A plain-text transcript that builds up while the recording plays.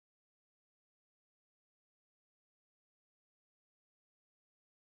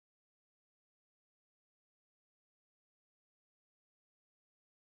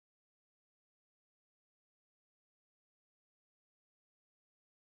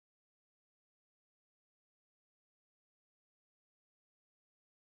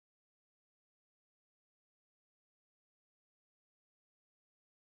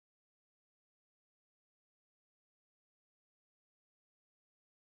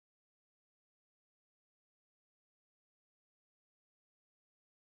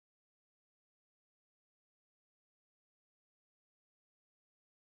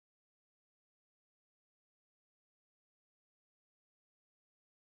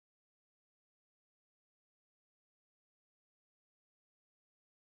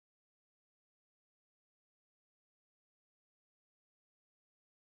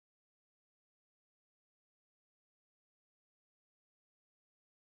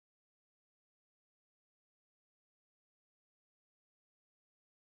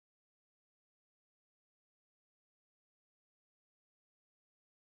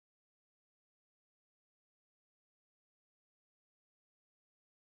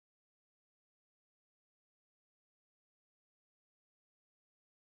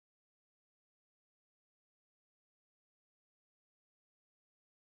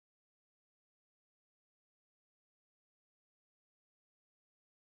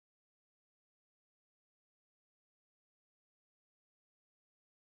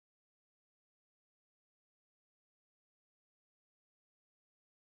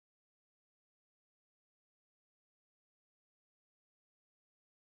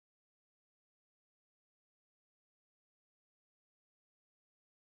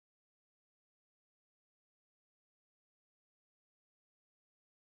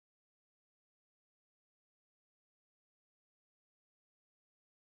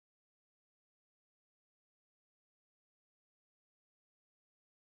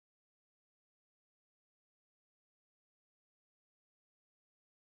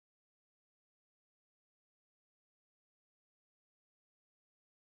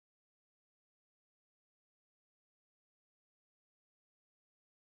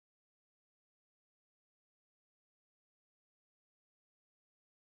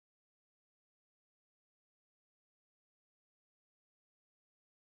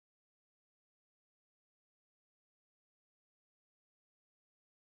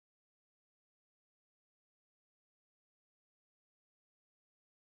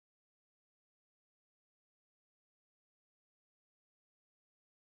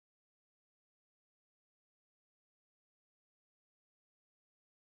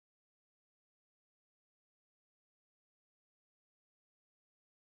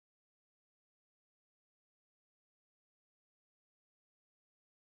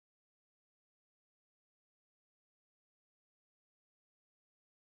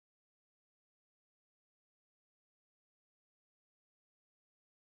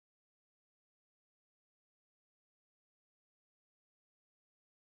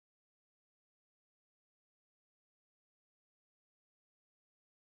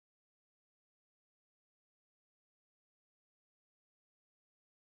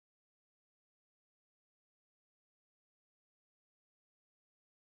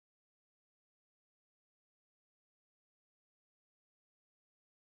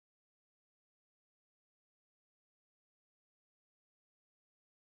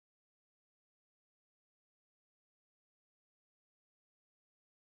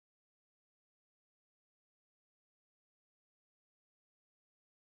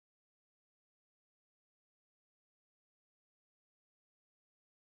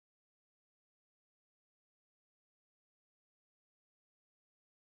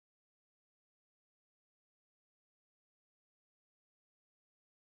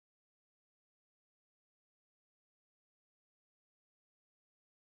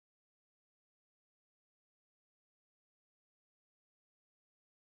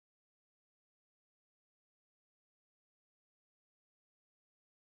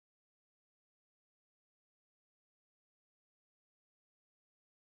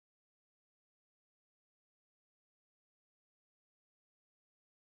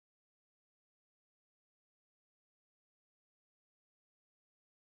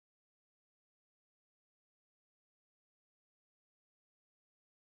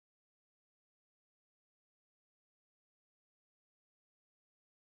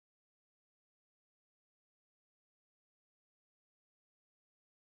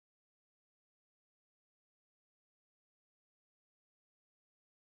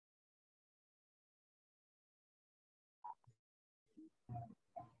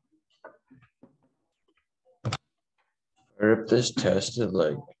Fire up this test at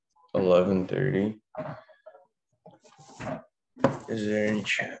like 11:30. Is there any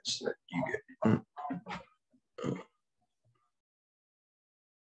chance that you get?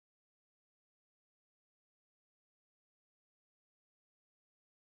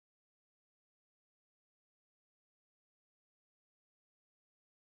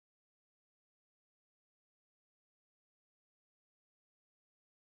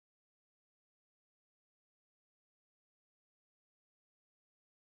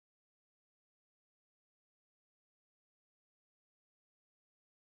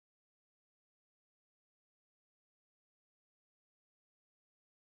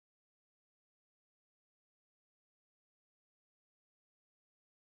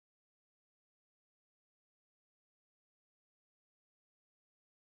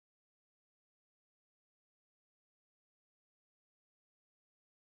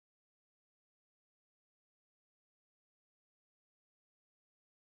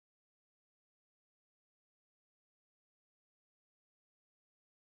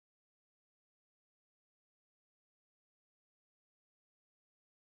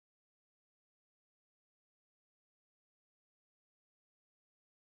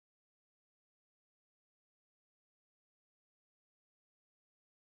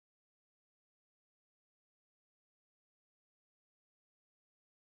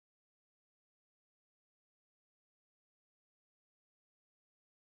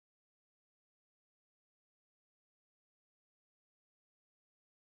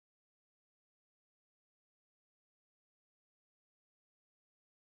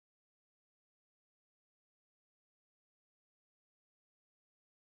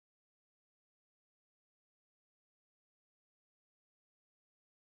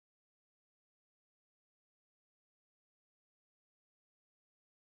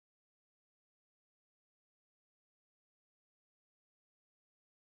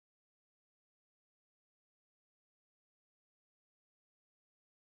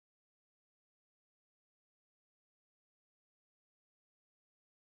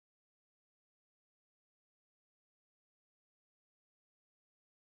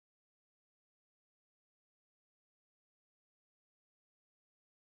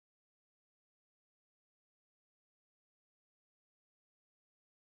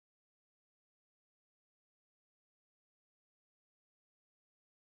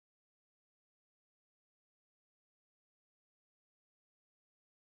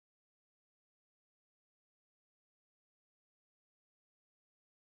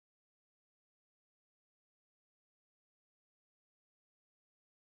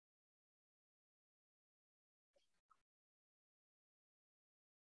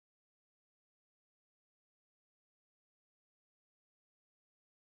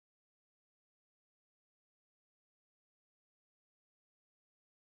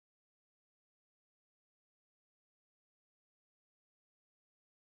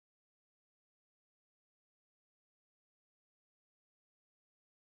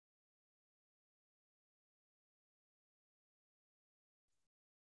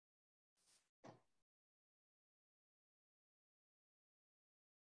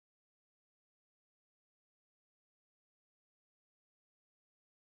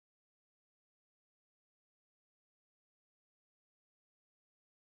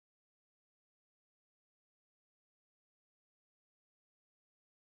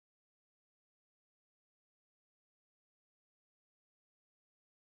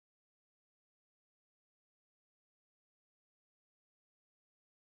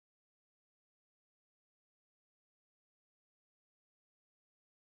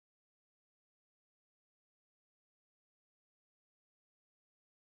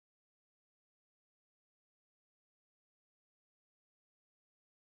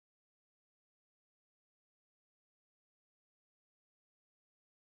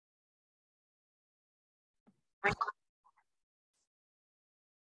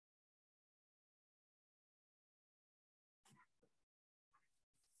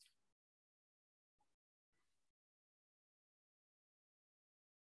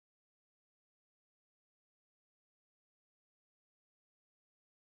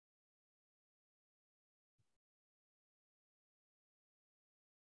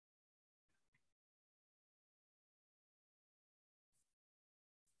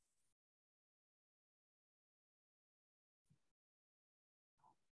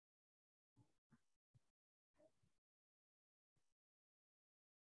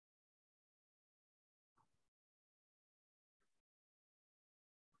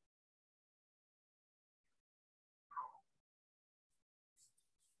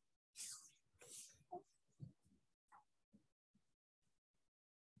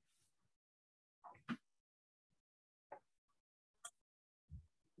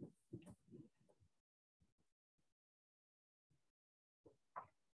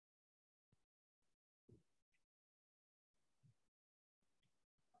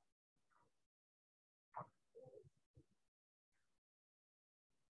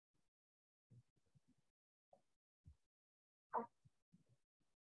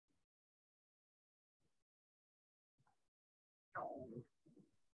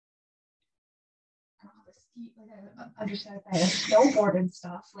 like I understand if I had a snowboard and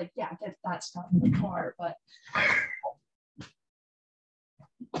stuff, like yeah, get that stuff in the car, but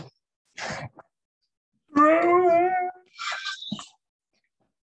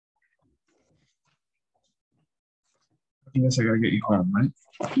I guess I gotta get you home,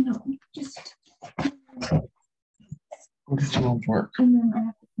 right? no, just What does your mom's work? and then I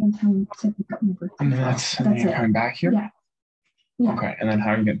have to spend time to pick up my birthday. And then then you're it. coming back here? Yeah. Yeah. Okay, and then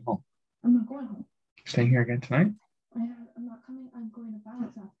how are you getting home? I'm not going home. Staying here again tonight? I'm not coming. I'm going to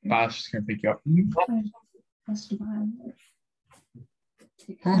Balance after. Boss is gonna pick you up. Has to buy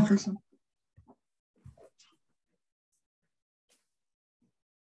take Oh. for some.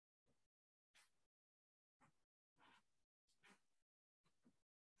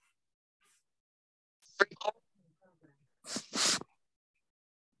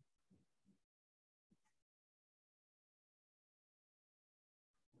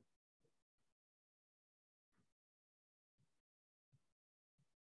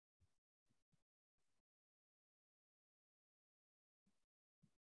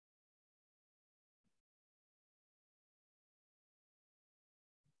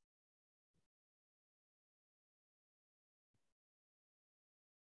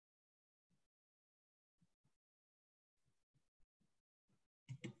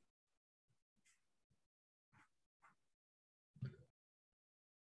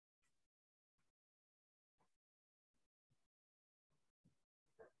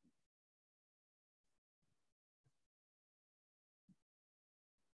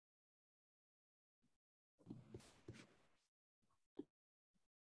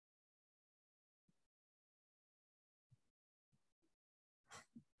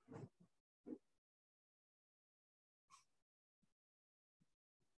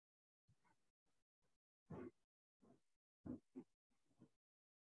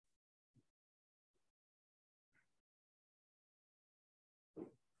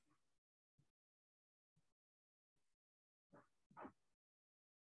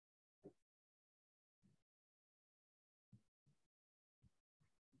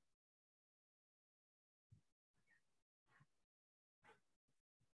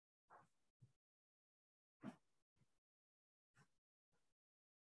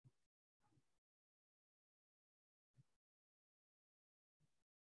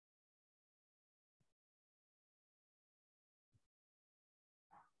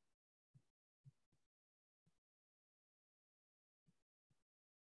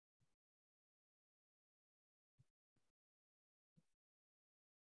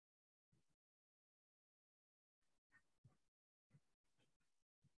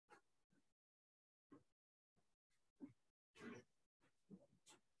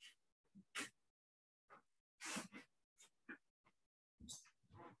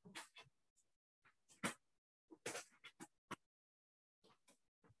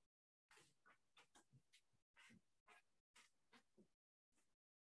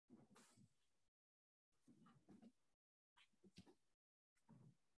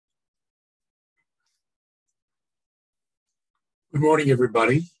 Good morning,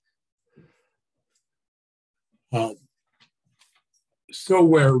 everybody. So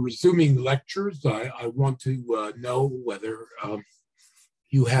we're resuming lectures. I want to know whether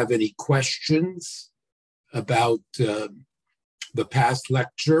you have any questions about the past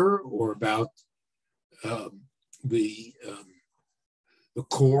lecture or about the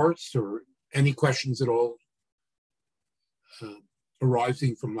course, or any questions at all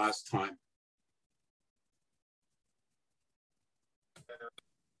arising from last time.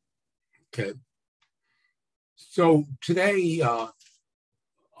 Okay. So today,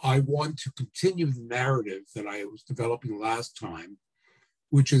 I want to continue the narrative that I was developing last time,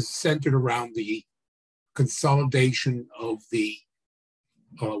 which is centered around the consolidation of the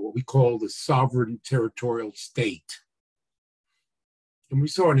what we call the sovereign territorial state. And we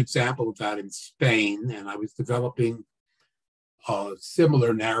saw an example of that in Spain, and I was developing a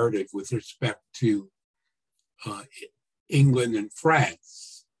similar narrative with respect to England and France.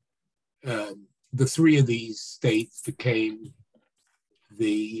 The three of these states became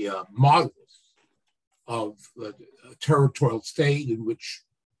the models of a territorial state in which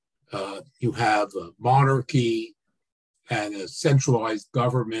you have a monarchy and a centralized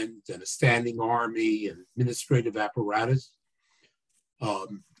government and a standing army and administrative apparatus,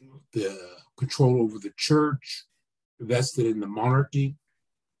 the control over the church vested in the monarchy.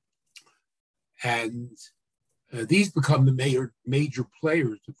 And these become the major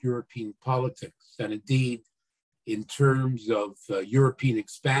players of European politics. And indeed, in terms of European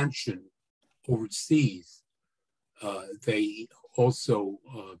expansion overseas, they also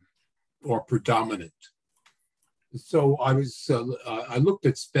are predominant. So I looked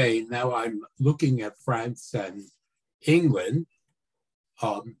at Spain. Now I'm looking at France and England.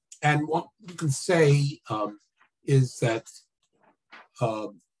 And what you can say is that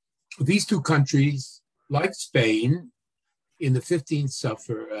these two countries, like Spain, in the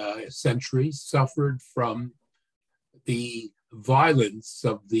 15th century, suffered from the violence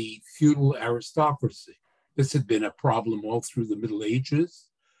of the feudal aristocracy. This had been a problem all through the Middle Ages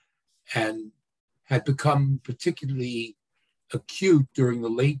and had become particularly acute during the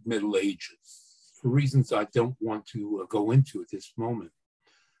late Middle Ages for reasons I don't want to go into at this moment.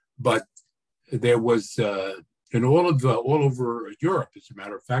 But there was, in all over Europe, as a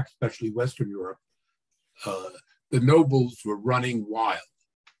matter of fact, especially Western Europe, the nobles were running wild.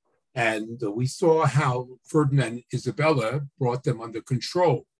 And we saw how Ferdinand and Isabella brought them under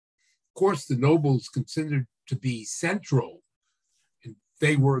control. Of course, the nobles considered to be central, and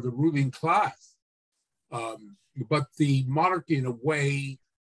they were the ruling class. But the monarchy, in a way,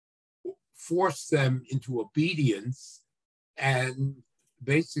 forced them into obedience and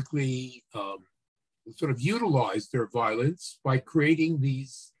basically sort of utilized their violence by creating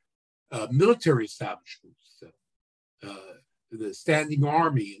these military establishments, the standing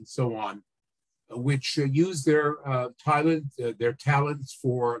army and so on, which used their talents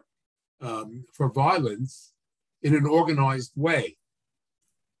for violence in an organized way.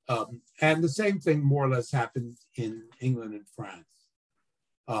 And the same thing more or less happened in England and France.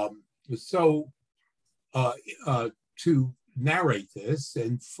 To narrate this,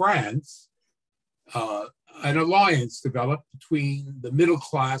 in France, an alliance developed between the middle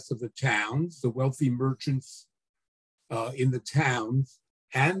class of the towns, the wealthy merchants in the towns,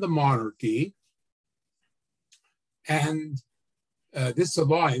 and the monarchy. And this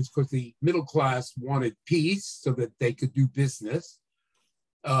alliance, because the middle class wanted peace so that they could do business,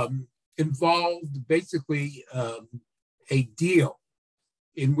 involved basically a deal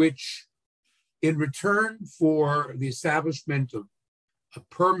in which, in return for the establishment of a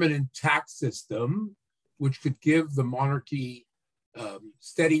permanent tax system, which could give the monarchy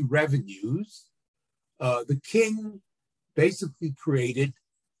steady revenues, the king basically created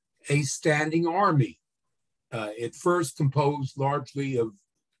a standing army. It first composed largely of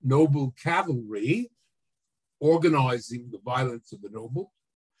noble cavalry, organizing the violence of the nobles,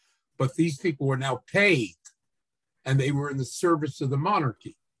 but these people were now paid, and they were in the service of the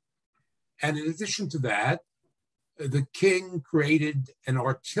monarchy. And in addition to that, the king created an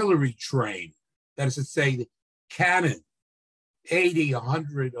artillery train, that is to say, the cannon, 80,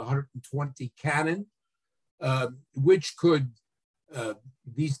 100, 120 cannon, which could,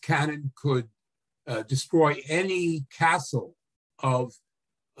 these cannon could destroy any castle of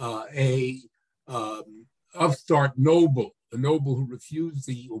a upstart noble, a noble who refused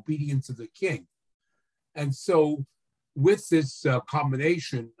the obedience of the king. And so with this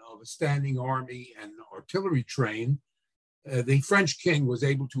combination of a standing army and artillery train, the French king was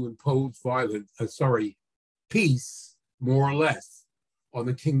able to impose peace, more or less, on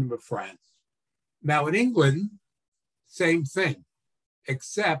the Kingdom of France. Now in England, same thing,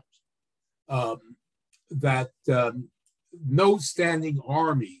 except that no standing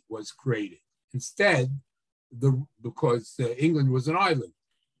army was created. Instead, because England was an island,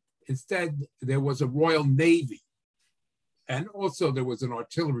 instead there was a royal navy, and also there was an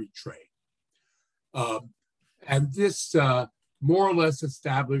artillery train. And this more or less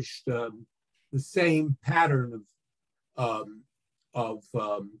established the same pattern of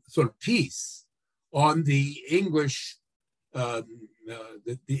sort of peace on the English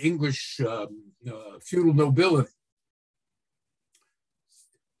feudal nobility.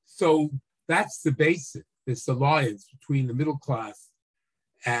 So that's the basic, this alliance between the middle class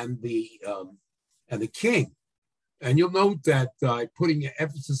and the king. And you'll note that putting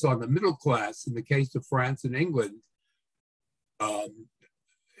emphasis on the middle class in the case of France and England,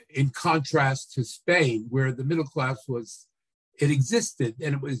 in contrast to Spain, where the middle class existed,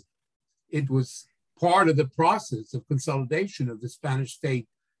 and it was part of the process of consolidation of the Spanish state.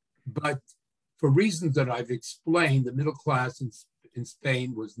 But for reasons that I've explained, the middle class in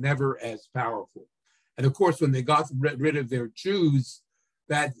Spain was never as powerful. And of course, when they got rid of their Jews,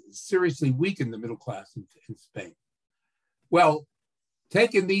 that seriously weakened the middle class in Spain. Well,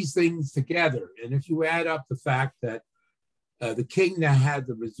 taking these things together, and if you add up the fact that the king now had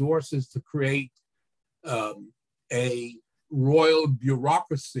the resources to create a royal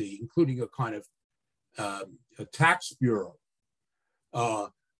bureaucracy, including a kind of a tax bureau,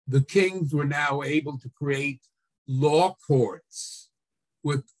 the kings were now able to create law courts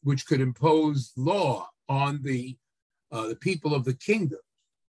which could impose law on the people of the kingdom.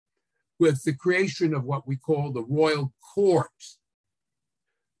 with the creation of what we call the royal court.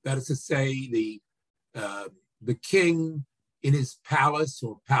 That is to say, the king in his palace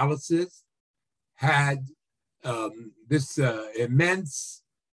or palaces had this immense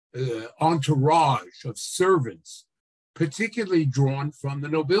entourage of servants, particularly drawn from the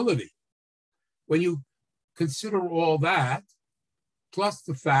nobility. When you consider all that, plus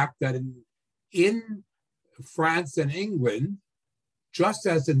the fact that in France and England, just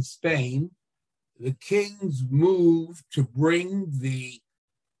as in Spain, the kings moved to bring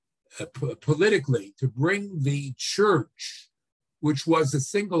politically, to bring the church, which was the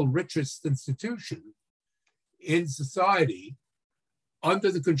single richest institution in society, under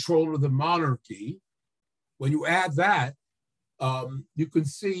the control of the monarchy. When you add that, you can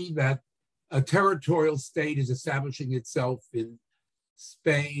see that a territorial state is establishing itself in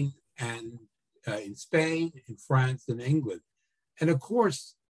Spain, in France, and England. And of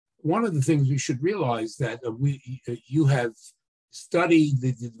course, one of the things we should realize that you have studied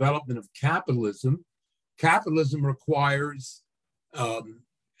the development of capitalism. Capitalism requires what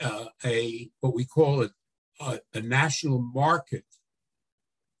we call a national market.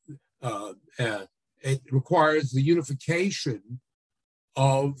 It requires the unification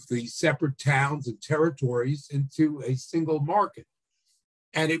of the separate towns and territories into a single market.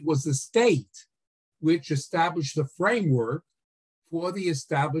 And it was the state which established the framework for the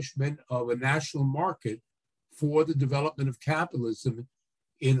establishment of a national market for the development of capitalism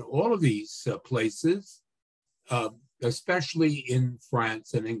in all of these places, especially in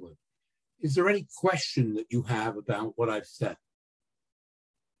France and England. Is there any question that you have about what I've said?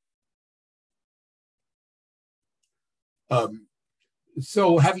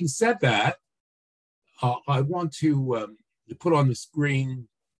 So having said that, I want to put on the screen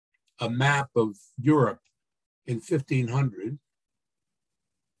a map of Europe in 1500.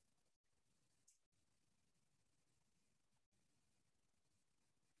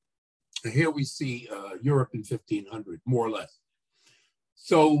 Here we see Europe in 1500, more or less.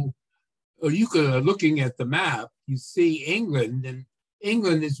 So you could, looking at the map, you see England, and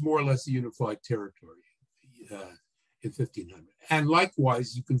England is more or less a unified territory in 1500. And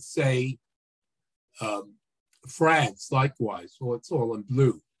likewise, you can say France, likewise. Well, it's all in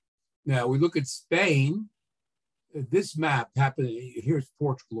blue. Now, we look at Spain. This map happened, here's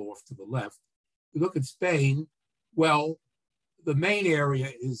Portugal off to the left. We look at Spain, well, the main area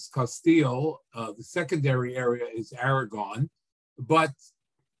is Castile, the secondary area is Aragon, but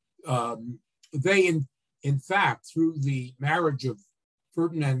they, in fact, through the marriage of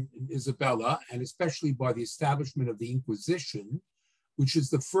Ferdinand and Isabella, and especially by the establishment of the Inquisition, which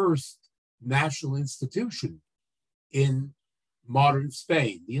is the first national institution in modern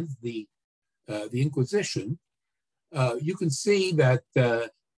Spain, the Inquisition, you can see that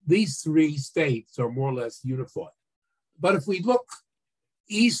these three states are more or less unified. But if we look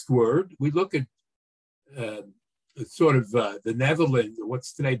eastward, we look at the Netherlands, or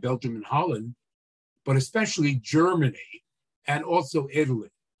what's today Belgium and Holland, but especially Germany and also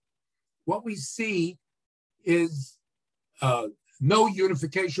Italy. What we see is no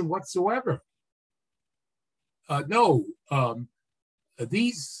unification whatsoever.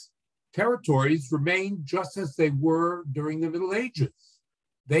 These territories remained just as they were during the Middle Ages.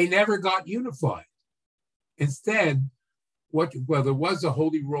 They never got unified. Instead, there was a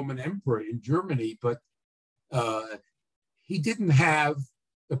Holy Roman Emperor in Germany, but he didn't have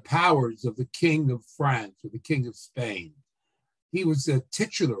the powers of the King of France or the King of Spain. He was a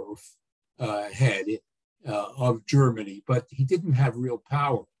titular head of Germany, but he didn't have real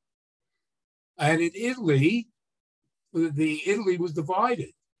power. And in Italy, Italy was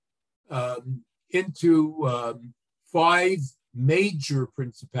divided into 5 major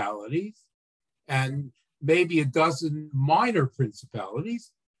principalities and maybe a dozen minor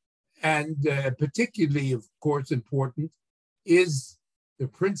principalities. And particularly, of course, important is the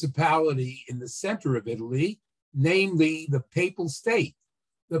principality in the center of Italy, namely the papal state.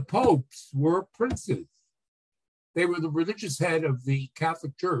 The popes were princes. They were the religious head of the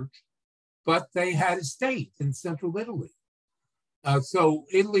Catholic Church, but they had a state in central Italy. So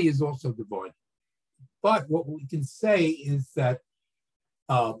Italy is also divided. But what we can say is that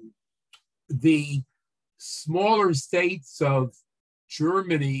the smaller states of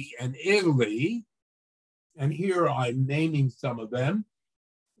Germany and Italy, and here I'm naming some of them.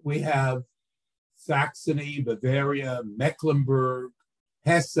 We have Saxony, Bavaria, Mecklenburg,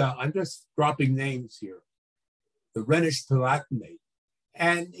 Hesse. I'm just dropping names here. The Rhenish-Palatinate.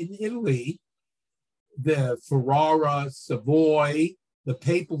 And in Italy, the Ferrara, Savoy, the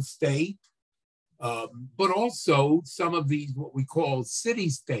Papal State, but also some of these, what we call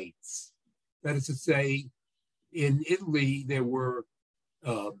city-states, That is to say, in Italy, there were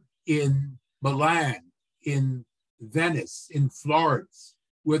in Milan, in Venice, in Florence,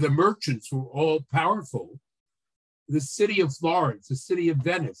 where the merchants were all powerful. The city of Florence, the city of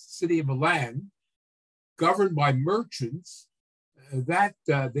Venice, the city of Milan, governed by merchants,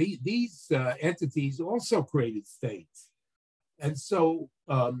 these entities also created states. And so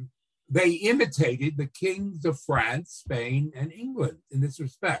they imitated the kings of France, Spain, and England in this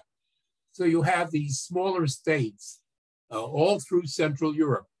respect. So you have these smaller states all through Central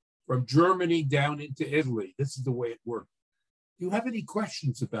Europe, from Germany down into Italy. This is the way it worked. Do you have any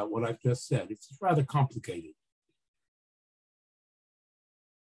questions about what I've just said? It's rather complicated.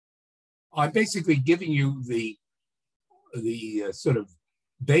 I'm basically giving you the sort of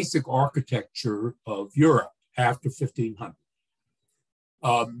basic architecture of Europe after 1500.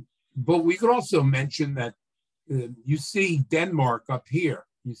 But we could also mention that you see Denmark up here,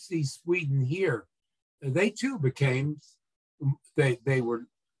 you see Sweden here. They too became, they were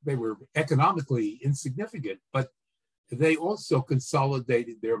economically insignificant, but they also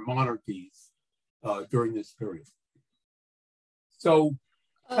consolidated their monarchies during this period. So,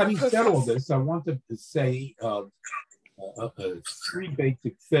 having said all this, I wanted to say three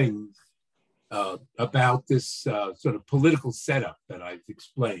basic things about this sort of political setup that I've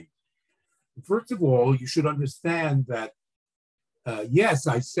explained. First of all, you should understand that, yes,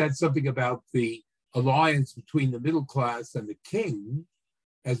 I said something about the alliance between the middle class and the king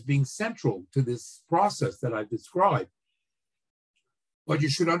as being central to this process that I described. But you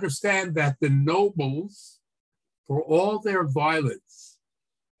should understand that the nobles, for all their violence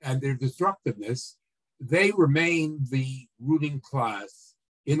and their destructiveness, they remain the ruling class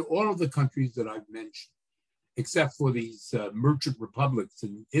in all of the countries that I've mentioned, except for these merchant republics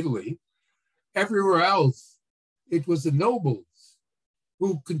in Italy. Everywhere else, it was the nobles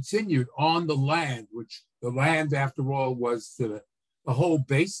who continued on the land, which the land, after all, was the whole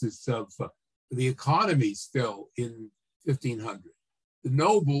basis of the economy still in 1500. The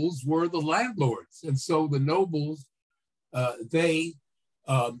nobles were the landlords. And so the nobles, they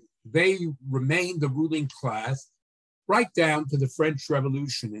remained the ruling class right down to the French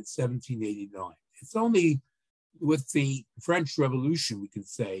Revolution in 1789. It's only with the French Revolution, we can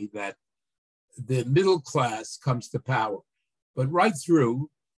say, that the middle class comes to power. But right through,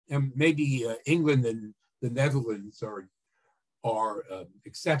 and maybe England and the Netherlands are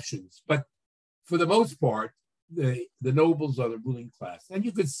exceptions, but for the most part, the nobles are the ruling class. And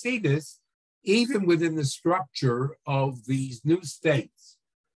you could see this even within the structure of these new states,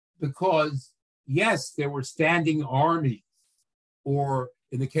 because yes, there were standing armies, or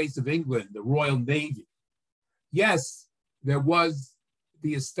in the case of England, the Royal Navy. Yes, there was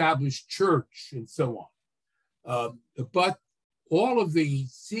the established church and so on. But all of the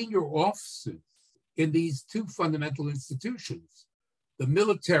senior officers in these two fundamental institutions, the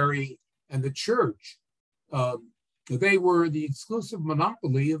military and the church, they were the exclusive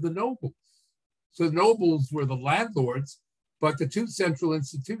monopoly of the nobles. So the nobles were the landlords, but the two central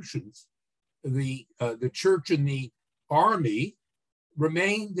institutions, the church and the army,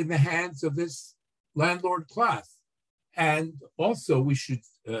 remained in the hands of this landlord class. And also, we should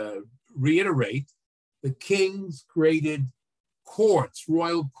reiterate, the kings created courts,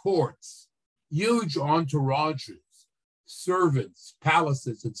 royal courts, huge entourages, servants,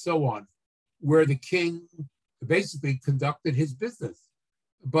 palaces, and so on, where the king basically conducted his business.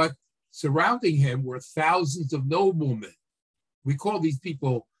 But surrounding him were thousands of noblemen. We call these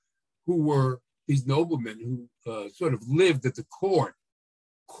people who were these noblemen who sort of lived at the court,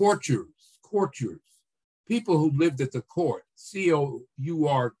 courtiers, people who lived at the court, courtiers.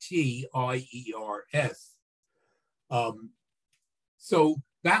 So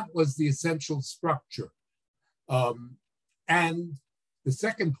that was the essential structure. And the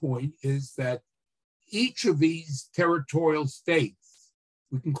second point is that each of these territorial states,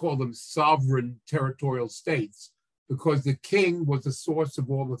 we can call them sovereign territorial states, because the king was the source of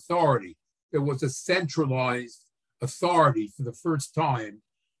all authority. There was a centralized authority for the first time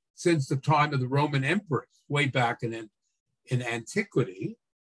since the time of the Roman emperors, way back in antiquity.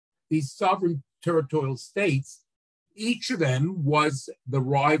 These sovereign territorial states, each of them was the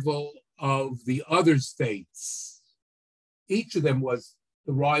rival of the other states. Each of them was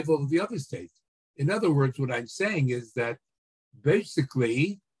the rival of the other states. In other words, what I'm saying is that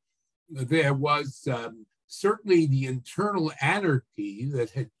basically there was certainly the internal anarchy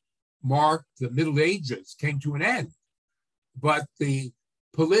that had marked the Middle Ages came to an end, but the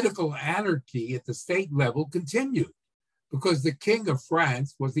political anarchy at the state level continued, because the King of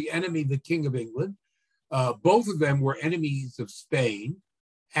France was the enemy of the King of England. Both of them were enemies of Spain,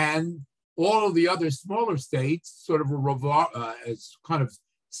 and all of the other smaller states sort of were as kind of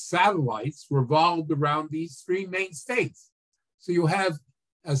satellites revolved around these three main states. So you have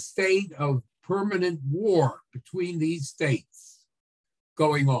a state of permanent war between these states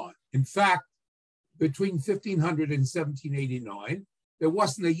going on. In fact, between 1500 and 1789, there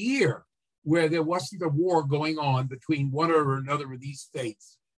wasn't a year where there wasn't a war going on between one or another of these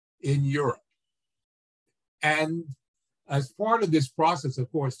states in Europe. And as part of this process,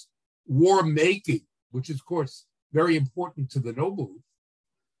 of course, war making, which is, of course, very important to the nobles,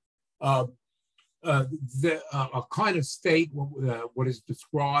 a kind of state, what is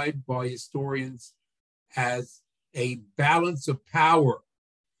described by historians as a balance of power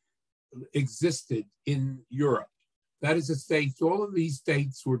existed in Europe. That is to say, all of these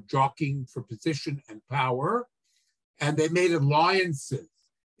states were jockeying for position and power, and they made alliances.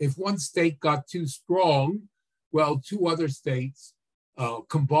 If one state got too strong, well, two other states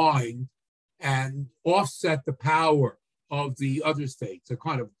combined and offset the power of the other states. A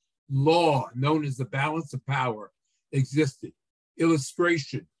kind of law known as the balance of power existed.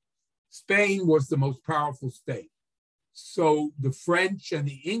 Illustration: Spain was the most powerful state. So the French and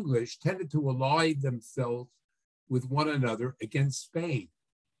the English tended to ally themselves with one another against Spain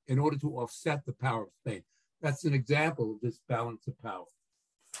in order to offset the power of Spain. That's an example of this balance of power.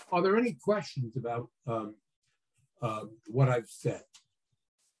 Are there any questions about what I've said?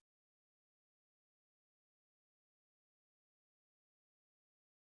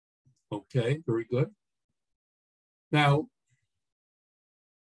 Okay, very good. Now,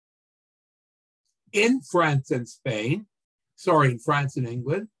 in France and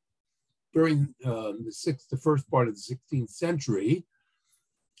England, during the first part of the 16th century,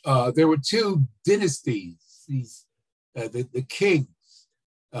 there were two dynasties, the kings,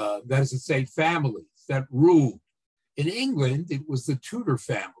 that is to say, families that ruled. In England, it was the Tudor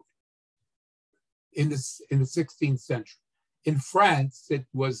family in the 16th century. In France, it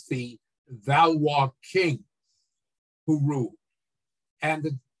was the Valois kings who ruled. And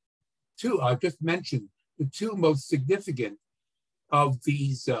the two, I've just mentioned, the two most significant of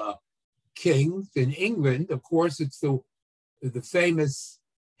these kings in England, of course, it's the famous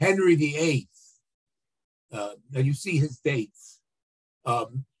Henry VIII. And you see his dates.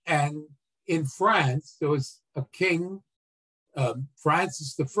 And in France, there was a king,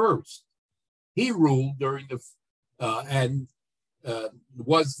 Francis I. He ruled during and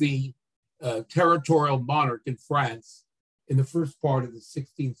was the territorial monarch in France in the first part of the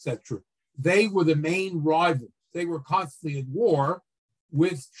 16th century. They were the main rivals. They were constantly at war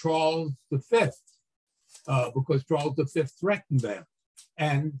with Charles V because Charles V threatened them.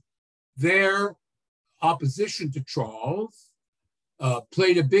 And their opposition to Charles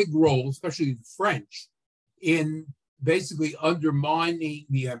played a big role, especially the French, in basically undermining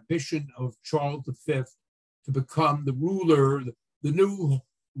the ambition of Charles V to become the ruler, the new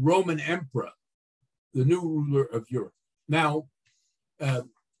Roman emperor, the new ruler of Europe. Now,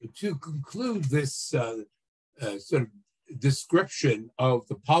 to conclude this sort of description of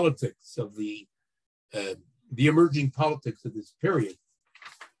the politics of the emerging politics of this period,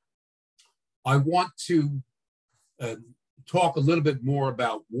 I want to talk a little bit more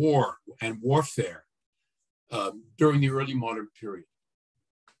about war and warfare during the early modern period.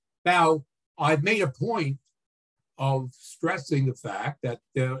 Now, I've made a point of stressing the fact that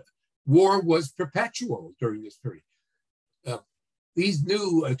war was perpetual during this period. These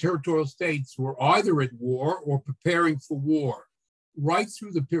new territorial states were either at war or preparing for war right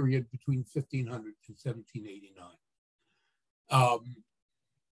through the period between 1500 to 1789.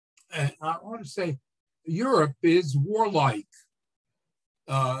 And I want to say Europe is warlike.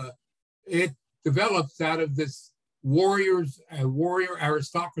 It develops out of this warrior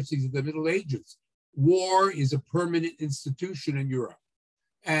aristocracies of the Middle Ages. War is a permanent institution in Europe.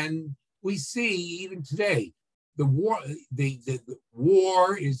 And we see even today, the war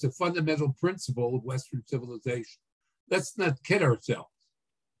is the fundamental principle of Western civilization. Let's not kid ourselves.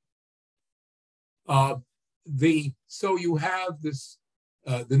 So you have this,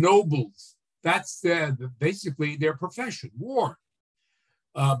 the nobles, that's basically their profession, war.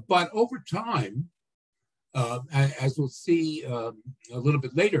 But over time, as we'll see a little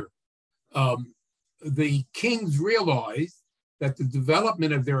bit later, the kings realized that the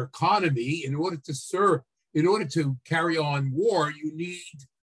development of their economy, in order to carry on war, you need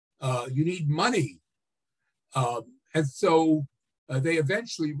money, and so they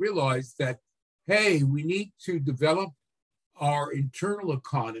eventually realized that, hey, we need to develop our internal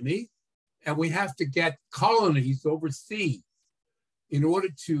economy, and we have to get colonies overseas in order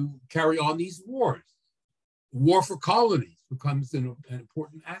to carry on these wars. War for colonies becomes an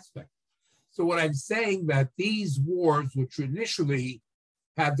important aspect. So what I'm saying that these wars, which initially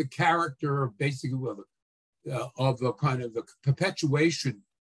had the character of basically of the kind of the perpetuation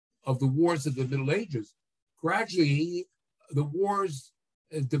of the wars of the Middle Ages, gradually the wars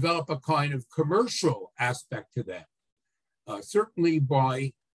develop a kind of commercial aspect to them. Certainly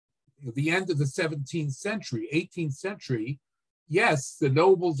by the end of the 17th century, 18th century, yes, the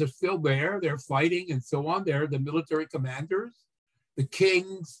nobles are still there, they're fighting and so on, they're the military commanders. The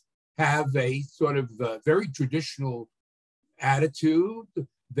kings have a sort of very traditional attitude.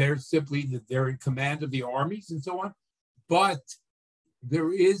 They're in command of the armies and so on. But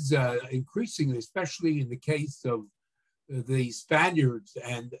there is increasingly, especially in the case of the Spaniards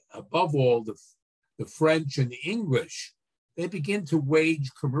and above all the French and the English, they begin to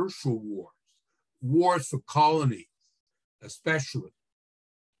wage commercial wars, wars for colonies, especially,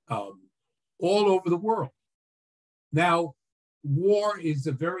 all over the world. Now, war is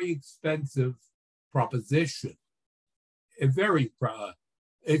a very expensive proposition.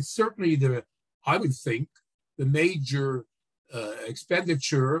 It's certainly I would think, the major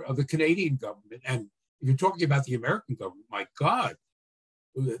expenditure of the Canadian government. And if you're talking about the American government, my God,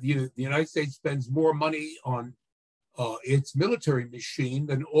 the United States spends more money on its military machine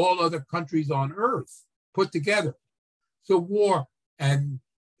than all other countries on earth put together. So war, and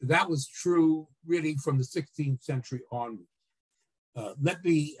that was true really from the 16th century onward. Let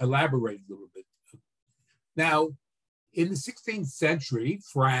me elaborate a little bit. Now, in the 16th century,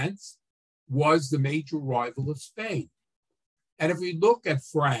 France was the major rival of Spain. And if we look at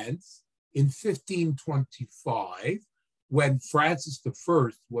France in 1525, when Francis I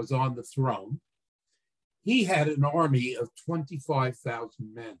was on the throne, he had an army of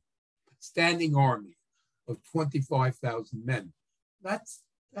 25,000 men, standing army of 25,000 men. That's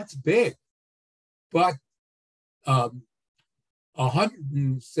big. But a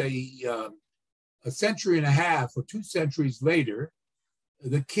century and a half or 2 centuries later,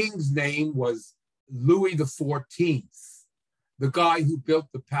 the king's name was Louis XIV, the guy who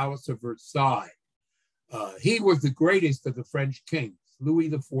built the Palace of Versailles. He was the greatest of the French kings, Louis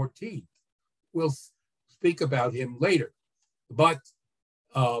XIV. We'll speak about him later. But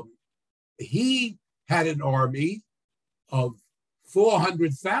he had an army of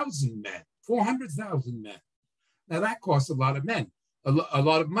 400,000 men, 400,000 men. Now that costs a lot of men, a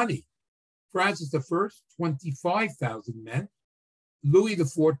lot of money. Francis I, 25,000 men. Louis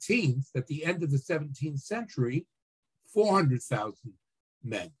XIV, at the end of the 17th century, 400,000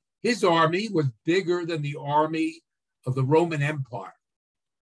 men. His army was bigger than the army of the Roman Empire.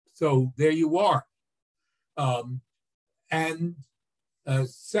 So there you are.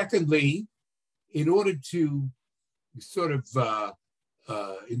 Secondly, in order to sort of,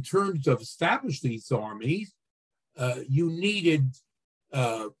 in terms of establish these armies, you needed,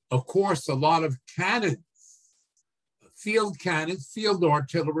 of course, a lot of cannons, field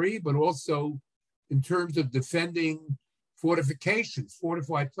artillery, but also in terms of defending fortifications,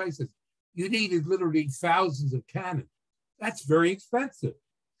 fortified places. You needed literally thousands of cannons. That's very expensive.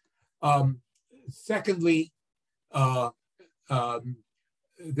 Secondly,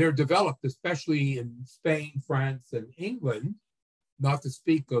 they're developed, especially in Spain, France, and England, not to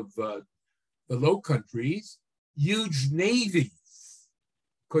speak of the Low Countries, huge navies,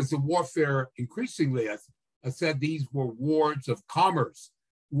 because the warfare increasingly, as I said, these were wars of commerce,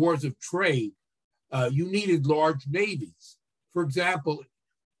 wars of trade. You needed large navies. For example,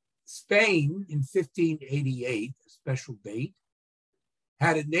 Spain in 1588, a special date,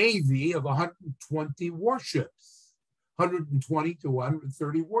 had a navy of 120 warships, 120 to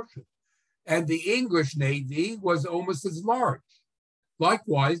 130 warships. And the English navy was almost as large.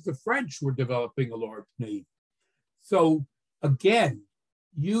 Likewise, the French were developing a large navy. So again,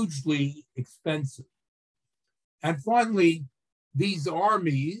 hugely expensive. And finally, these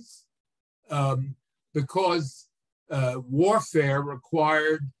armies, because warfare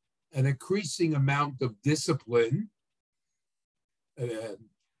required an increasing amount of discipline,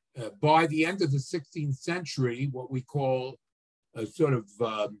 by the end of the 16th century, what we call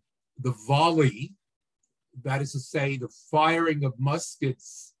the volley, that is to say, the firing of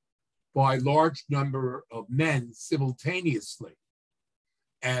muskets by large number of men simultaneously,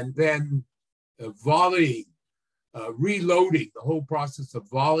 and then volleying, reloading, the whole process of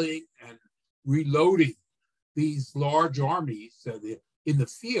volleying and reloading these large armies in the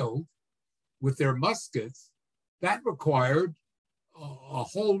field with their muskets, that required a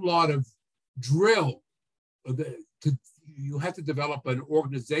whole lot of drill. You had to develop an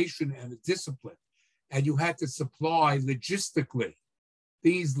organization and a discipline, and you had to supply logistically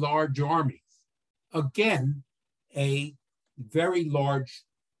these large armies. Again, a very large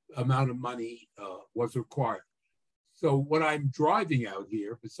amount of money was required. So what I'm driving out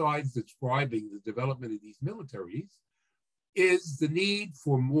here, besides describing the development of these militaries, is the need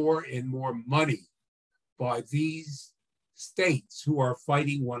for more and more money by these states who are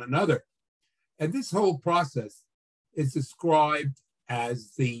fighting one another. And this whole process is described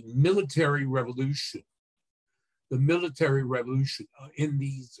as the military revolution. The military revolution in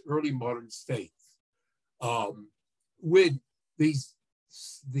these early modern states, with the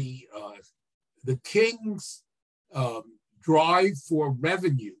king's drive for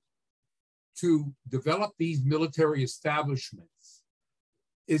revenue to develop these military establishments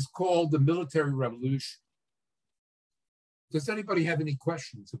is called the military revolution. Does anybody have any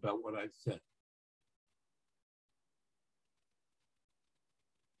questions about what I've said?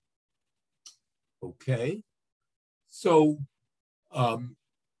 Okay, so I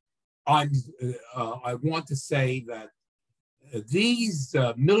want to say that these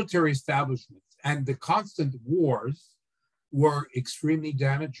military establishments and the constant wars were extremely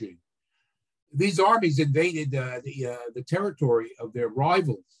damaging. These armies invaded the territory of their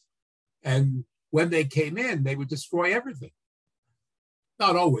rivals, and when they came in, they would destroy everything.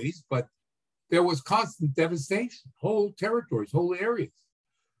 Not always, but there was constant devastation. Whole territories, whole areas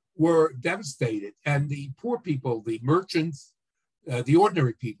were devastated, and the poor people, the merchants, the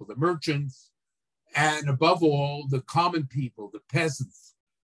ordinary people, the merchants, and above all, the common people, the peasants,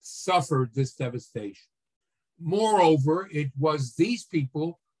 suffered this devastation. Moreover, it was these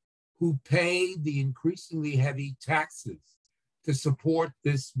people who paid the increasingly heavy taxes to support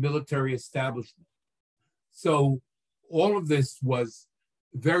this military establishment. So all of this was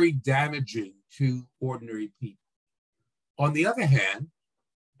very damaging to ordinary people. On the other hand,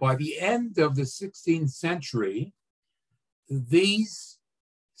 by the end of the 16th century, these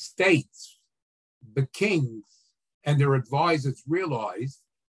states, the kings and their advisors, realized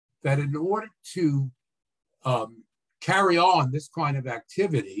that in order to carry on this kind of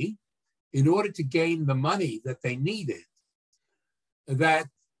activity, in order to gain the money that they needed, that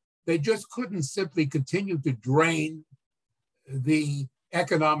they just couldn't simply continue to drain the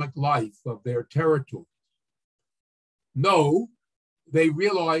economic life of their territories. No, they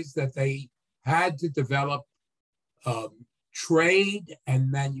realized that they had to develop trade and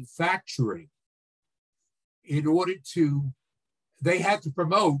manufacturing in order to, they had to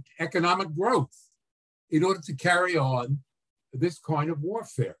promote economic growth in order to carry on this kind of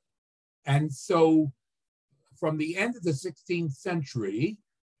warfare. And so from the end of the 16th century,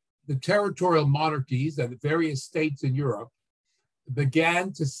 the territorial monarchies and the various states in Europe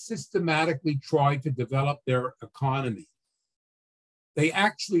began to systematically try to develop their economy. They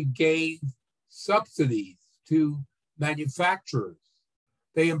actually gave subsidies to manufacturers.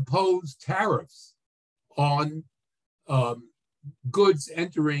 They imposed tariffs on goods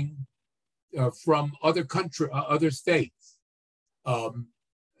entering from other states.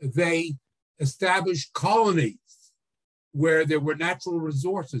 They established colonies where there were natural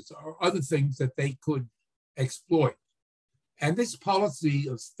resources or other things that they could exploit. And this policy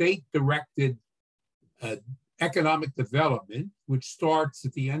of state-directed economic development, which starts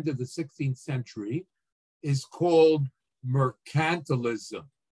at the end of the 16th century, is called mercantilism.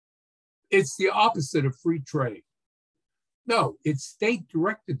 It's the opposite of free trade. No, it's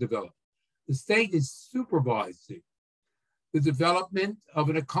state-directed development. The state is supervising the development of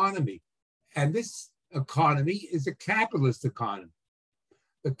an economy. And this economy is a capitalist economy.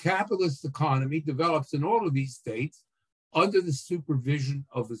 The capitalist economy develops in all of these states under the supervision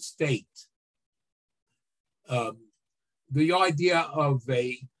of the state. The idea of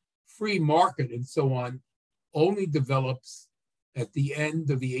a free market and so on only develops at the end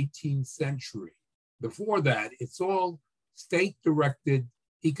of the 18th century. Before that, it's all state-directed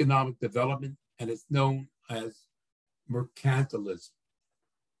economic development, and it's known as mercantilism.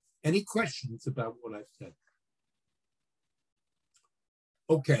 Any questions about what I've said?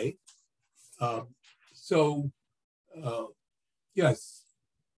 Okay. Yes.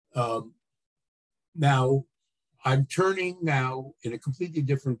 Now, I'm turning now in a completely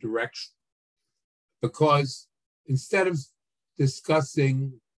different direction, because instead of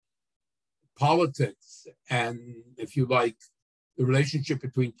discussing politics and, if you like, the relationship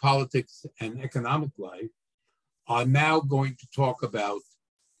between politics and economic life, I'm now going to talk about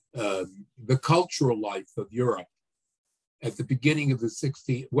the cultural life of Europe at the beginning of the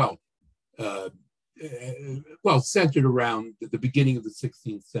 16th, centered around the beginning of the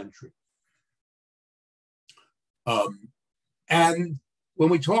 16th century. And when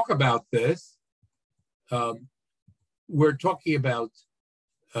we talk about this, we're talking about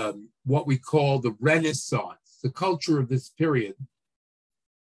what we call the Renaissance, the culture of this period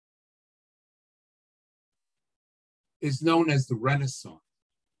is known as the Renaissance.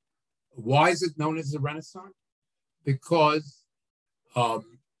 Why is it known as the Renaissance? Because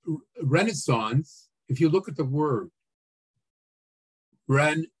Renaissance, if you look at the word,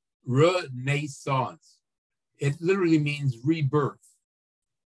 Renaissance, it literally means rebirth.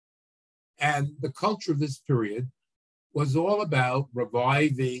 And the culture of this period was all about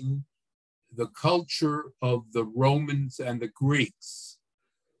reviving the culture of the Romans and the Greeks.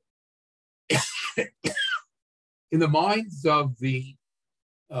 In the minds of the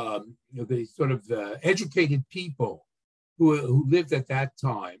sort of educated people who lived at that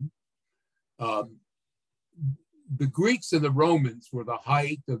time, the Greeks and the Romans were the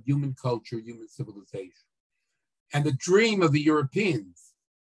height of human culture, human civilization. And the dream of the Europeans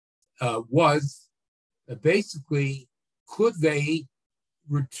was basically, could they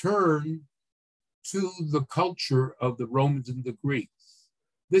return to the culture of the Romans and the Greeks?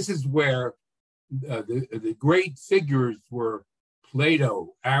 This is where the great figures were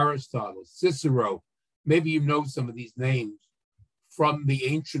Plato, Aristotle, Cicero. Maybe you know some of these names from the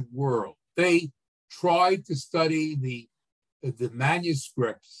ancient world. They tried to study the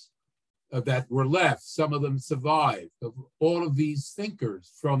manuscripts that were left. Some of them survived. Of all of these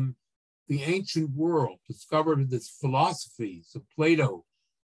thinkers from the ancient world discovered this philosophies of Plato,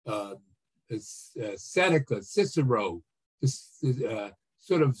 Seneca, Cicero,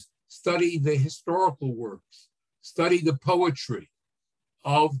 sort of study the historical works, study the poetry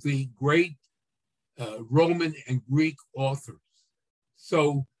of the great Roman and Greek authors.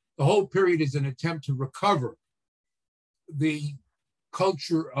 So the whole period is an attempt to recover the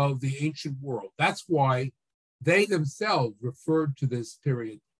culture of the ancient world. That's why they themselves referred to this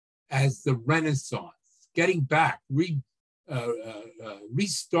period as the Renaissance, getting back,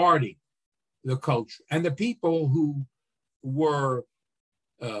 restarting the culture. And the people who were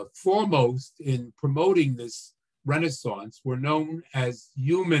foremost in promoting this Renaissance were known as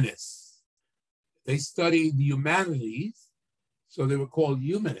humanists. They studied the humanities, so they were called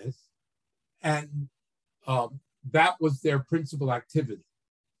humanists, and that was their principal activity.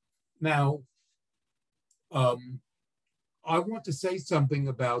 Now, I want to say something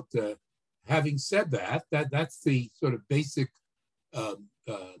about, having said that, that's the sort of basic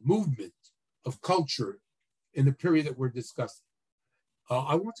movement of culture in the period that we're discussing.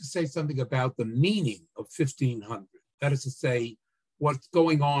 I want to say something about the meaning of 1500. That is to say, what's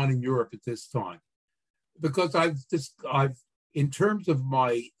going on in Europe at this time. Because I've in terms of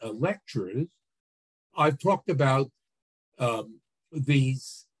my lectures, I've talked about the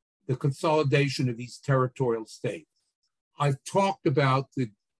consolidation of these territorial states. I've talked about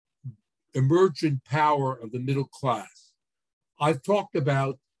the emergent power of the middle class. I've talked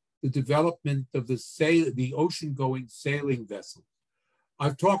about the development of the ocean-going sailing vessels.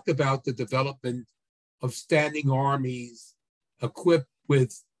 I've talked about the development of standing armies equipped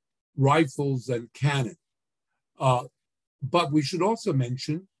with rifles and cannon. But we should also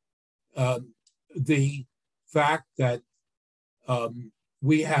mention the fact that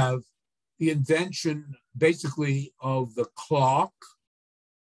we have the invention basically of the clock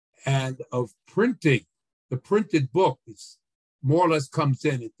and of printing. The printed book is more or less comes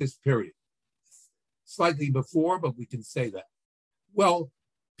in at this period. Slightly before, but we can say that. Well,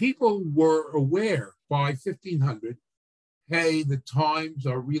 people were aware by 1500, hey, the times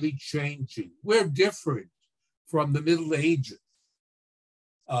are really changing. We're different from the Middle Ages.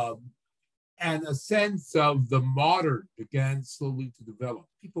 And a sense of the modern began slowly to develop.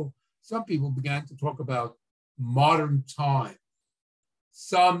 Some people began to talk about modern time.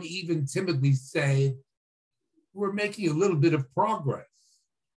 Some even timidly say, we're making a little bit of progress.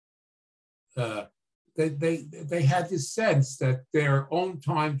 They had this sense that their own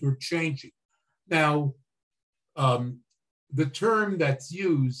times were changing. Now, the term that's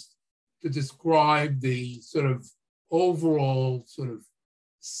used to describe the sort of overall sort of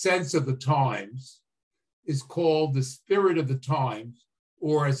sense of the times is called the spirit of the times,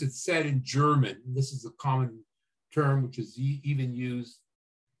 or as it's said in German, this is a common term which is even used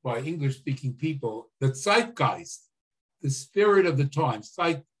by English-speaking people, the Zeitgeist, the spirit of the times.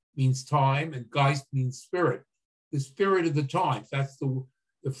 Zeit means time and Geist means spirit. The spirit of the times, that's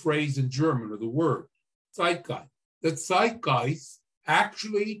the phrase in German or the word, Zeitgeist. The Zeitgeist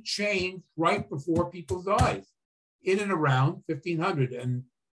actually changed right before people's eyes in and around 1500. And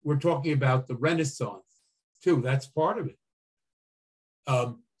we're talking about the Renaissance too, that's part of it.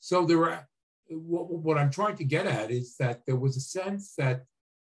 So there are, what I'm trying to get at is that there was a sense that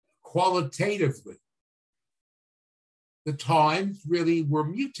qualitatively, the times really were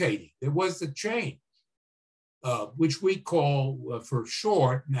mutating. There was a change, which we call for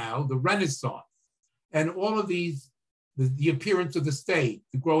short now the Renaissance. And all of these the appearance of the state,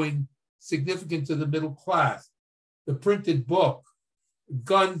 the growing significance of the middle class, the printed book,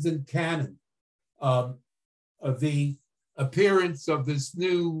 guns and cannon, of the appearance of this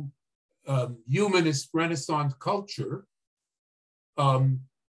new humanist Renaissance culture,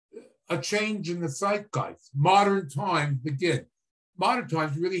 a change in the zeitgeist. Modern times begin. Modern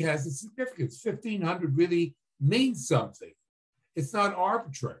times really has a significance. 1500 really means something. It's not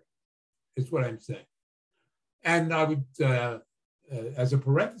arbitrary, is what I'm saying. And I would, as a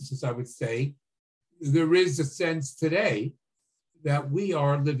parenthesis, I would say, there is a sense today that we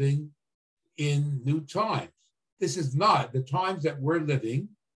are living in new times. This is not, the times that we're living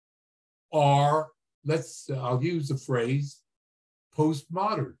are, I'll use the phrase,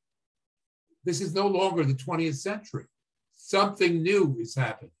 postmodern. This is no longer the 20th century. Something new is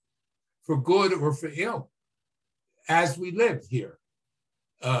happening, for good or for ill, as we live here.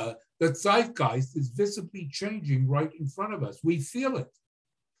 The zeitgeist is visibly changing right in front of us. We feel it.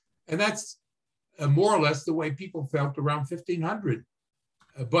 And that's more or less the way people felt around 1500.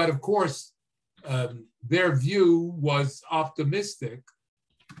 But of course, their view was optimistic,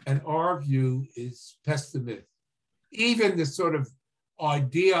 and our view is pessimistic. Even the sort of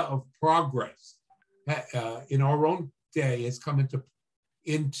idea of progress in our own day has come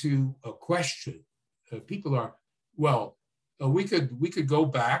into a question. People are, well, we could go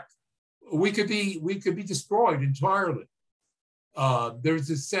back. We could be destroyed entirely. There's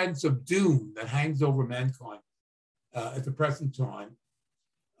a sense of doom that hangs over mankind at the present time,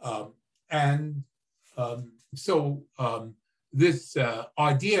 so this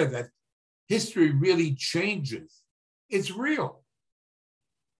idea that history really changes, it's real.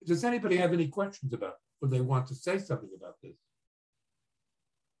 Does anybody have any questions about it, or they want to say something about this?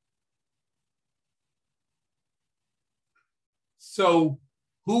 So,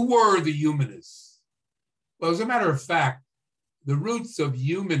 who were the humanists? Well, as a matter of fact, the roots of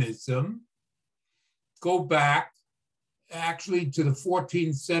humanism go back actually to the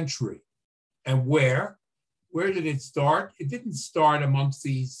 14th century. And where did it start? It didn't start amongst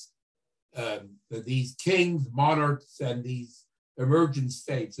these kings, monarchs, and these emergent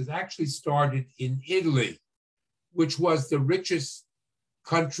states. It actually started in Italy, which was the richest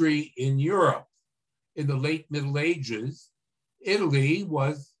country in Europe in the late Middle Ages. Italy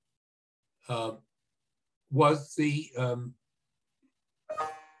was the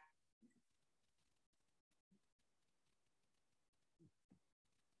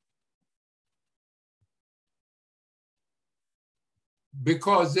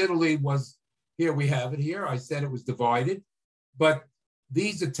because Italy was, here we have it here, I said it was divided, but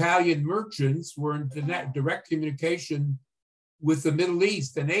these Italian merchants were in direct communication with the Middle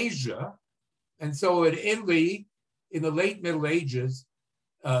East and Asia. And so in Italy, in the late Middle Ages,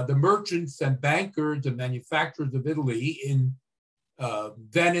 the merchants and bankers and manufacturers of Italy in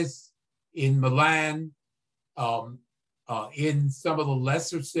Venice, in Milan, in some of the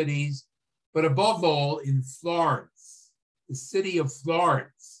lesser cities, but above all in Florence. The city of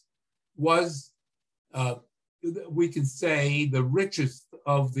Florence was, we can say, the richest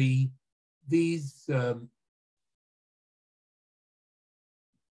of these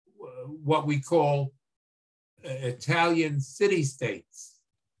what we call Italian city-states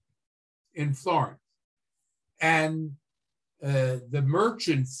in Florence. And the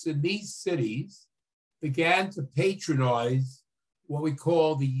merchants in these cities began to patronize what we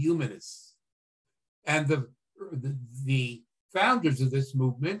call the humanists. And the founders of this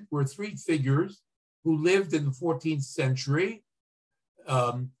movement were three figures who lived in the 14th century: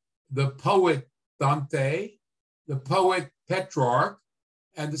 the poet Dante, the poet Petrarch,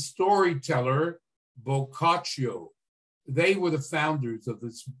 and the storyteller Boccaccio. They were the founders of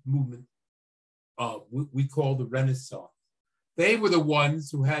this movement we call the Renaissance. They were the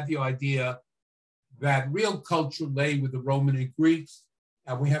ones who had the idea that real culture lay with the Roman and Greeks,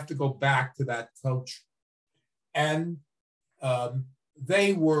 and we have to go back to that culture. And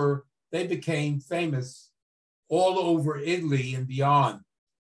they became famous all over Italy and beyond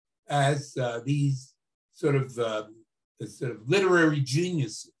as these sort of literary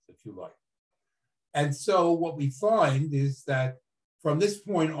geniuses, if you like. And so what we find is that from this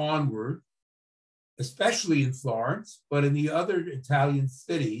point onward, especially in Florence, but in the other Italian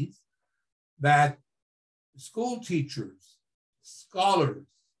cities, that school teachers, scholars,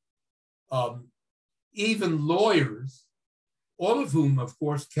 even lawyers, all of whom, of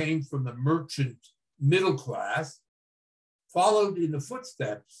course, came from the merchant middle class, followed in the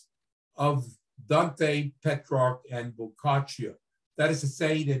footsteps of Dante, Petrarch, and Boccaccio. That is to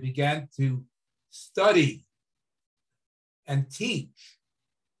say, they began to study and teach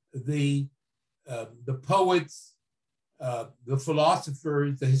the poets the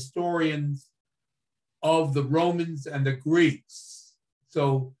philosophers, the historians of the Romans and the Greeks.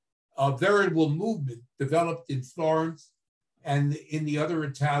 So a veritable movement developed in Florence and in the other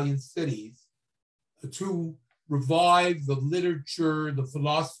Italian cities to revive the literature, the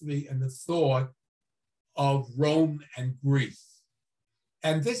philosophy, and the thought of Rome and Greece.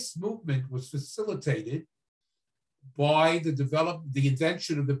 And this movement was facilitated by the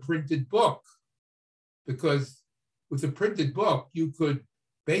invention of the printed book, because with the printed book, you could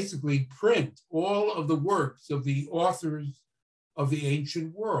basically print all of the works of the authors of the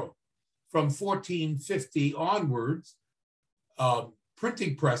ancient world. From 1450 onwards,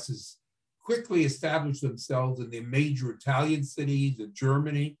 printing presses quickly established themselves in the major Italian cities, in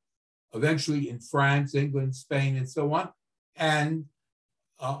Germany, eventually in France, England, Spain, and so on. And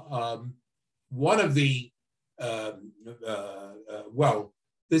one of the,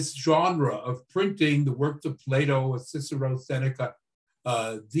 this genre of printing the works of Plato, of Cicero, Seneca,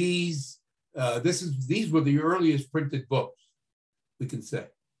 these were the earliest printed books, we can say.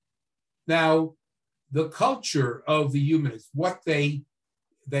 Now, the culture of the humanists, what they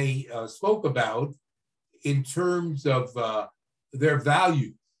spoke about in terms of their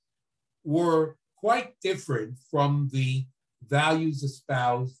values, were quite different from the values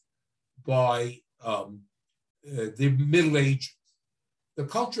espoused by the Middle Ages. The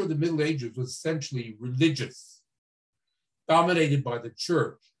culture of the Middle Ages was essentially religious, dominated by the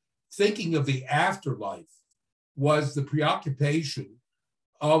church. Thinking of the afterlife was the preoccupation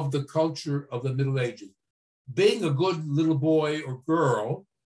of the culture of the Middle Ages. Being a good little boy or girl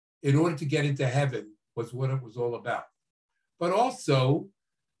in order to get into heaven was what it was all about. But also,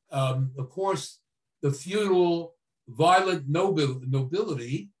 of course, the feudal, violent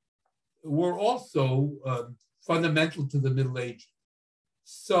nobility were also fundamental to the Middle Ages.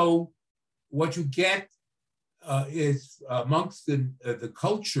 So what you get is amongst the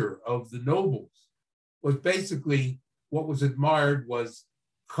culture of the nobles was basically what was admired was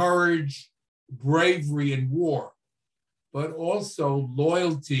courage, bravery in war, but also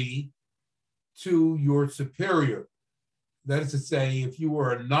loyalty to your superior. That is to say, if you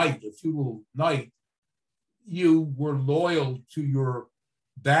were a knight, a feudal knight, you were loyal to your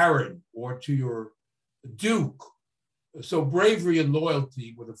baron or to your duke. So bravery and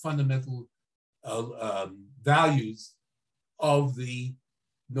loyalty were the fundamental values of the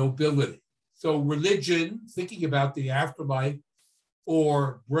nobility. So religion, thinking about the afterlife,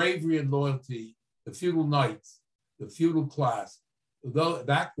 or bravery and loyalty, the feudal knights, the feudal class, though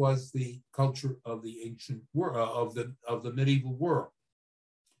that was the culture of the ancient world, of the medieval world.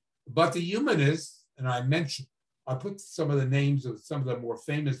 But the humanists, and I put some of the names of some of the more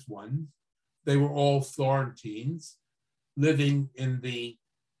famous ones. They were all Florentines living in the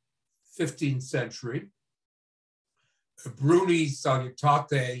 15th century. Bruni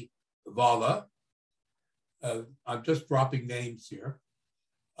Salutati Valla, I'm just dropping names here.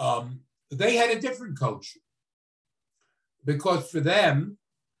 They had a different culture because for them,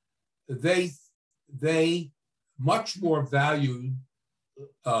 they much more valued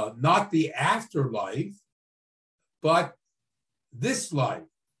not the afterlife, but this life.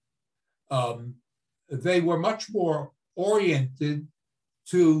 They were much more oriented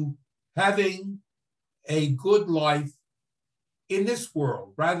to having a good life in this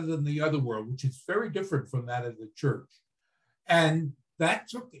world rather than the other world, which is very different from that of the church. And that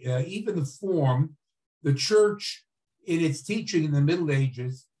took even the form, the church in its teaching in the Middle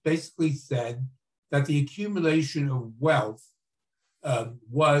Ages basically said that the accumulation of wealth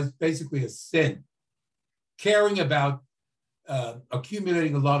was basically a sin. Caring about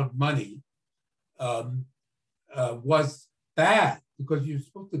accumulating a lot of money was bad because you're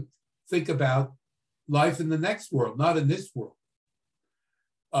supposed to think about life in the next world, not in this world.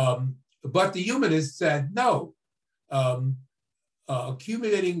 But the humanists said, no,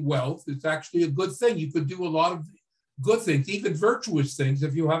 accumulating wealth is actually a good thing. You could do a lot of good things, even virtuous things,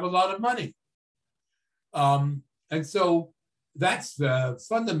 if you have a lot of money. And so that's the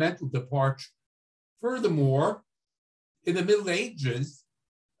fundamental departure. Furthermore, in the Middle Ages,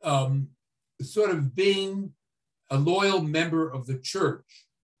 sort of being a loyal member of the church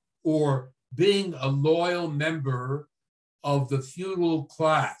or being a loyal member of the feudal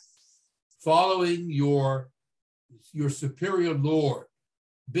class, following your superior lord,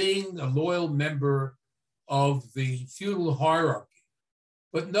 being a loyal member of the feudal hierarchy.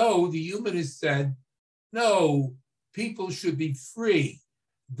 But no, the humanists said, no, people should be free.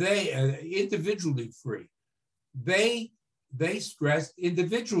 They individually free. They stressed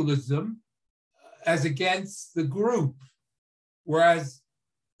individualism as against the group, whereas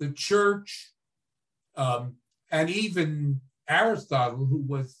the church and even Aristotle, who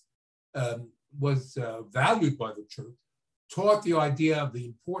was valued by the church, taught the idea of the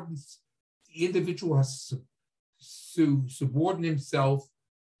importance the individual has to subordinate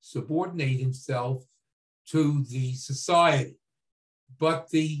himself to the society. But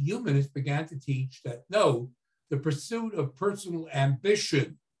the humanists began to teach that no, the pursuit of personal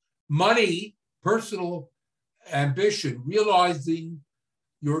ambition, money, personal ambition, realizing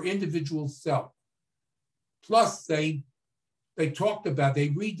your individual self. Plus, they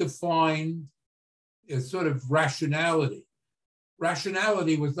redefined a sort of rationality.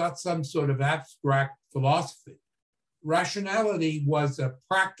 Rationality was not some sort of abstract philosophy. Rationality was a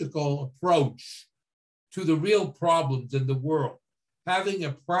practical approach to the real problems in the world, having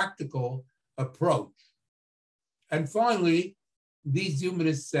a practical approach. And finally, these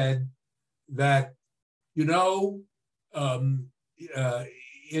humanists said that, in all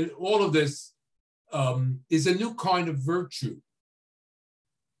of this is a new kind of virtue,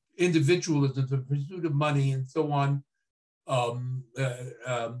 individualism, the pursuit of money, and so on.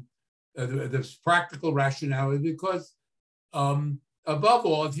 There's practical rationality because, above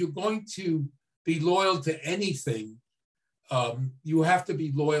all, if you're going to be loyal to anything, you have to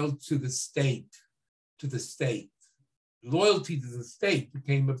be loyal to the state. Loyalty to the state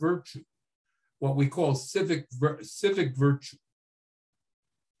became a virtue, what we call civic virtue.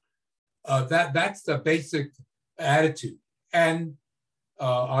 That's the basic attitude. And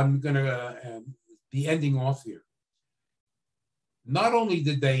I'm going to be ending off here. Not only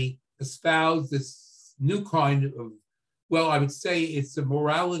did they espouse this new kind of, well, I would say it's a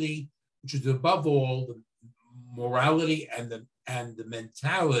morality which is above all the morality and the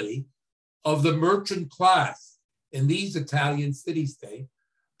mentality of the merchant class in these Italian city-states,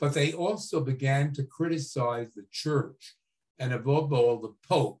 but they also began to criticize the church and above all the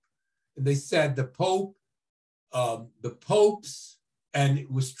Pope. And they said the popes, and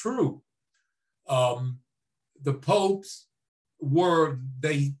it was true, the popes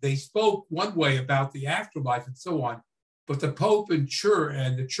they spoke one way about the afterlife and so on, but the Pope and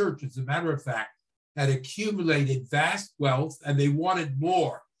the church, as a matter of fact, had accumulated vast wealth and they wanted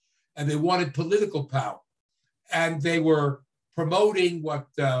more, and they wanted political power. And they were promoting what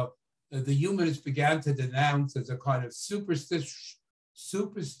the humanists began to denounce as a kind of superstitious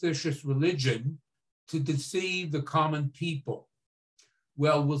religion to deceive the common people.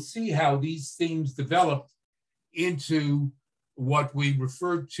 Well, we'll see how these themes developed into what we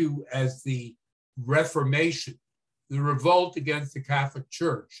referred to as the Reformation, the revolt against the Catholic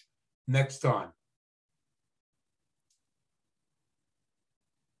Church, next time.